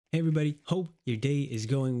Hey everybody, hope your day is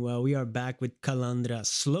going well. We are back with Kalandra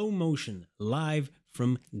slow motion live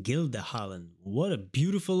from Gildehallen. What a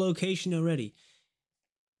beautiful location already.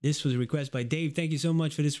 This was a request by Dave. Thank you so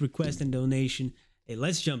much for this request and donation. Hey,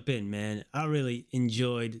 let's jump in, man. I really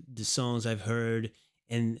enjoyed the songs I've heard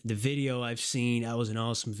and the video I've seen. That was an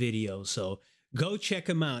awesome video. So go check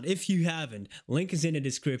them out if you haven't. Link is in the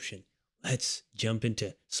description. Let's jump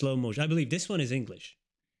into slow motion. I believe this one is English.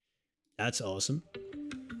 That's awesome.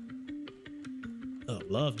 Oh,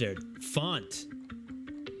 love their font.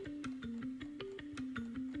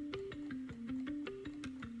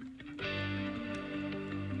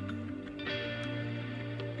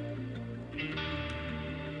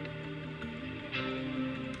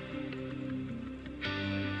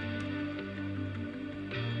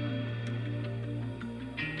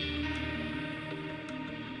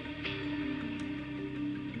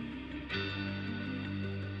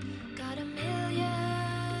 Got a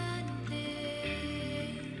million things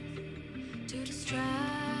to distract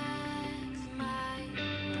my mind.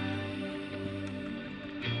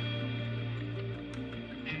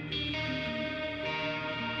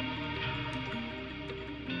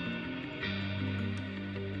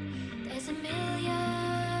 There's a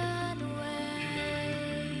million ways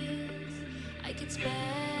I could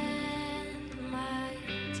spend my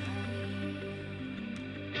time.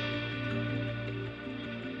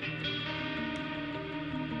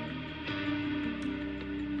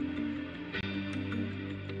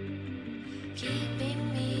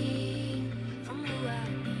 Keeping me from who I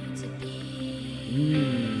need to be.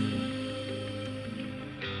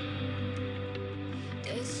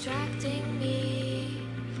 Distracting me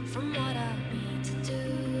from what I need to do.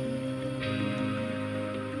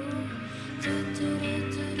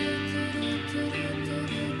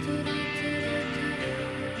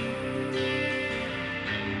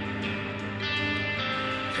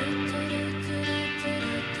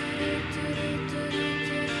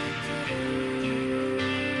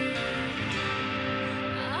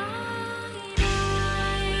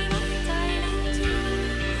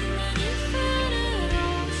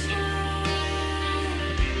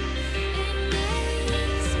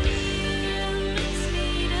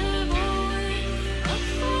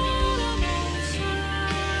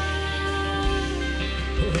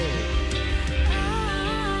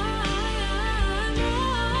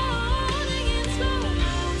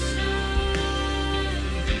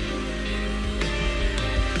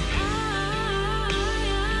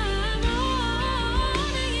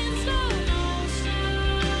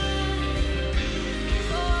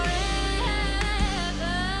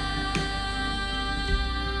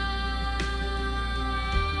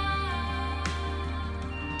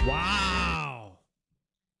 Wow.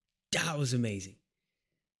 That was amazing.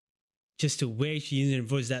 Just the way she used her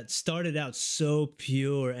voice that started out so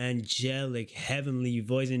pure, angelic, heavenly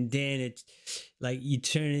voice, and then it's like you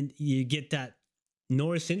turn it, you get that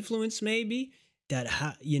Norse influence, maybe that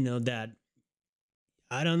that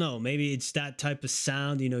I don't know, maybe it's that type of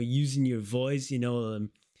sound, using your voice,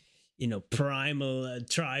 primal,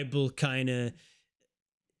 tribal kind of,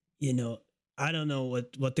 I don't know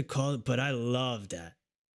what to call it, but I love that.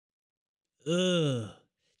 Ugh.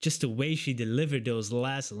 Just the way she delivered those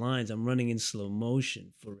last lines. I'm running in slow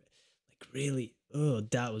motion for it. Like really, oh,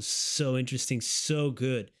 that was so interesting. So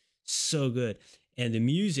good. So good. And the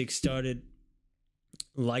music started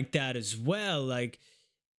like that as well. Like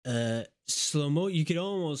slow mo, you could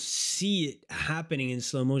almost see it happening in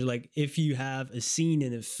slow motion. Like if you have a scene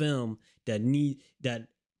in a film that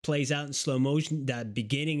plays out in slow motion, that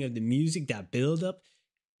beginning of the music, that build up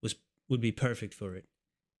would be perfect for it.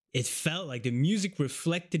 It felt like the music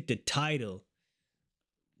reflected the title.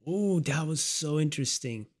 Oh, that was so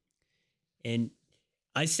interesting. And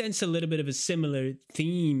I sense a little bit of a similar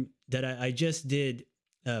theme that I just did,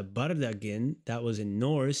 Bardagin, that was in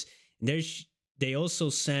Norse. And they also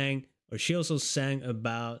sang, or she also sang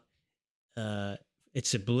about,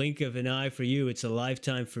 it's a blink of an eye for you, it's a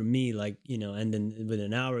lifetime for me, like, and then with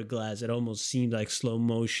an hourglass, it almost seemed like slow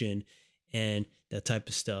motion and that type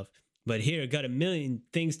of stuff. But here, I got a million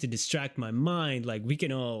things to distract my mind. Like we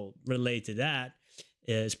can all relate to that,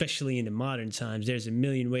 especially in the modern times. There's a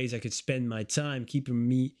million ways I could spend my time keeping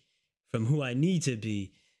me from who I need to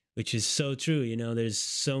be, which is so true. There's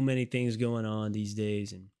so many things going on these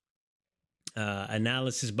days, and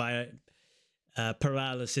analysis by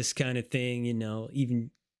paralysis kind of thing. Even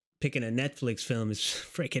picking a Netflix film is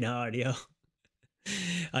freaking hard, yo.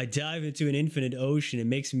 I dive into an infinite ocean. It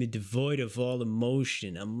makes me devoid of all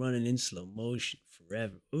emotion. I'm running in slow motion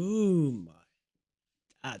forever. Ooh, my.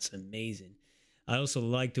 That's amazing. I also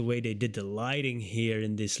like the way they did the lighting here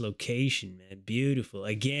in this location, man. Beautiful.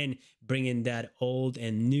 Again, bringing that old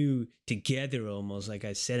and new together almost, like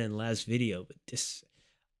I said in the last video. But this,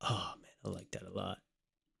 oh man, I like that a lot.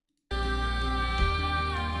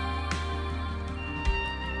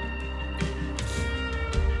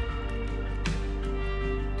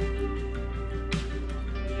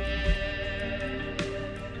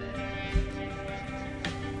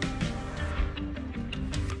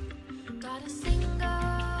 Got a single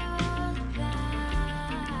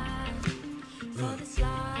plan for this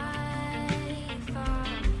life of mine.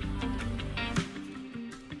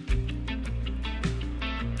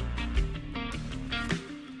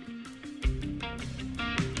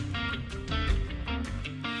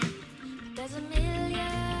 There's a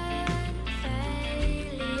million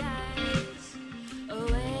failures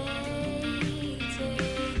awaiting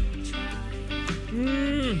try.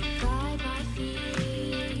 Guide my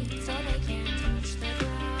feet so they can't touch the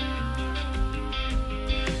ground.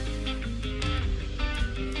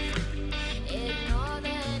 Ignore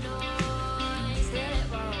the noise, that it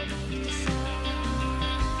won't make a sound.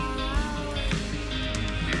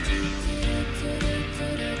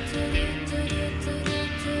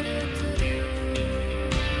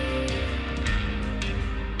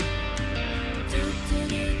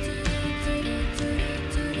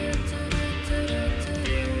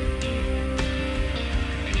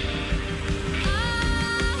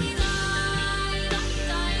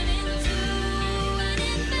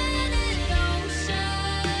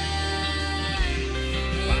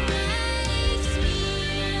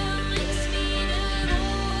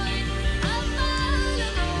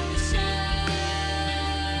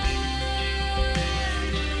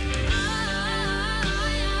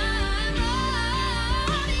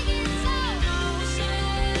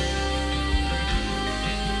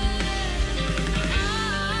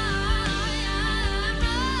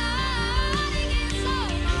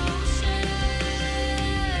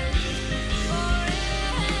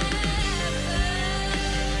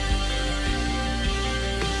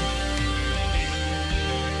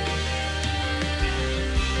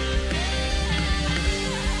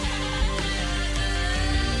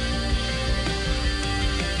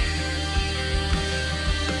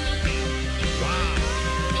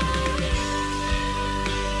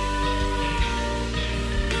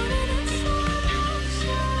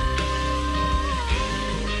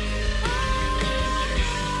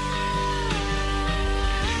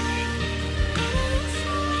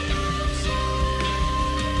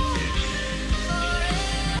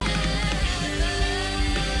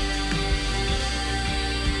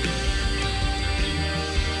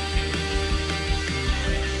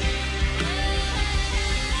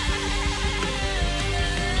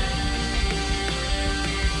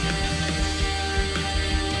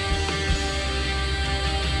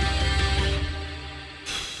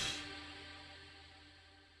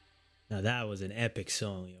 Now that was an epic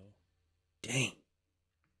song, yo. Dang.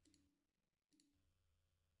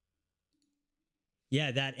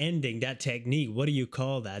 Yeah, that ending, that technique, what do you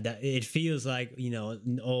call that? That it feels like, you know,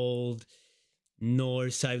 an old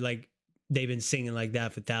Norse type, like they've been singing like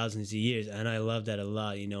that for thousands of years. And I love that a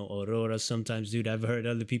lot, you know. Aurora sometimes, dude, I've heard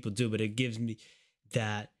other people do, but it gives me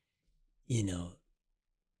that, you know,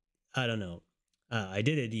 I don't know. I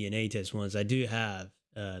did a DNA test once. I do have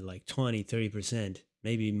like 20-30%,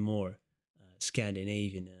 maybe more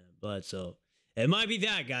Scandinavian blood. So it might be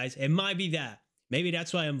that, guys. It might be that. Maybe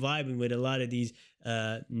that's why I'm vibing with a lot of these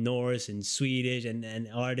Norse and Swedish and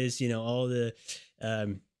artists, you know, all the,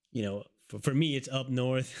 you know, for me, it's up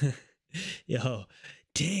north. Yo,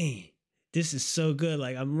 dang, this is so good.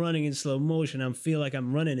 Like I'm running in slow motion. I feel like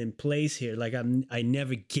I'm running in place here. Like I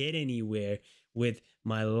never get anywhere with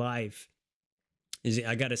my life.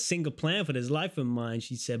 I got a single plan for this life of mine,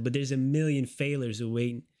 she said, but there's a million failures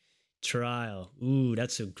awaiting trial. Ooh,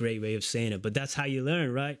 that's a great way of saying it. But that's how you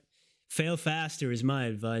learn, right? Fail faster is my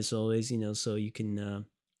advice always, you know, so you can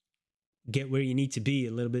get where you need to be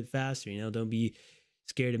a little bit faster, you know. Don't be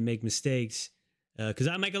scared to make mistakes, because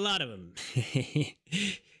I make a lot of them.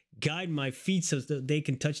 Guide my feet so that they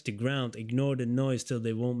can touch the ground. Ignore the noise till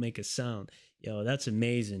they won't make a sound. Yo, that's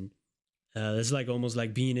amazing. That's like almost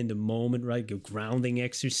like being in the moment, right? Your grounding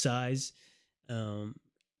exercise,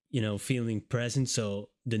 you know, feeling present. So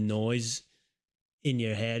the noise in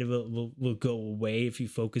your head will go away if you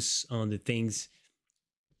focus on the things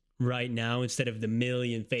right now instead of the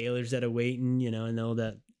million failures that are waiting, you know. I know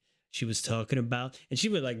that she was talking about, and she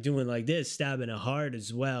was like doing like this, stabbing a heart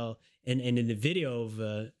as well. And in the video of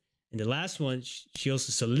in the last one, she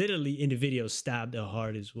also, so literally in the video, stabbed a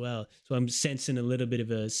heart as well. So I'm sensing a little bit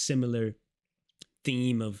of a similar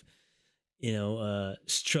theme of,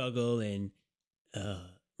 struggle and uh,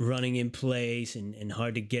 running in place and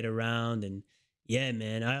hard to get around. And yeah,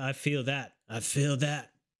 man, I feel that. I feel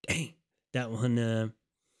that. Dang, that one.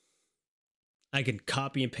 I could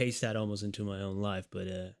copy and paste that almost into my own life, but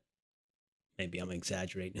maybe I'm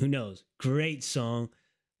exaggerating. Who knows? Great song.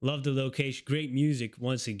 Love the location. Great music.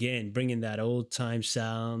 Once again, bringing that old time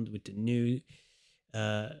sound with the new,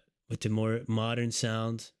 uh, with the more modern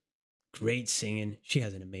sound. Great singing. She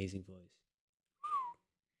has an amazing voice.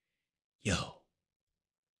 Yo,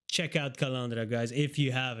 check out Kalandra, guys. If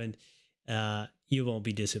you haven't, you won't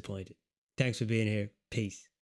be disappointed. Thanks for being here. Peace.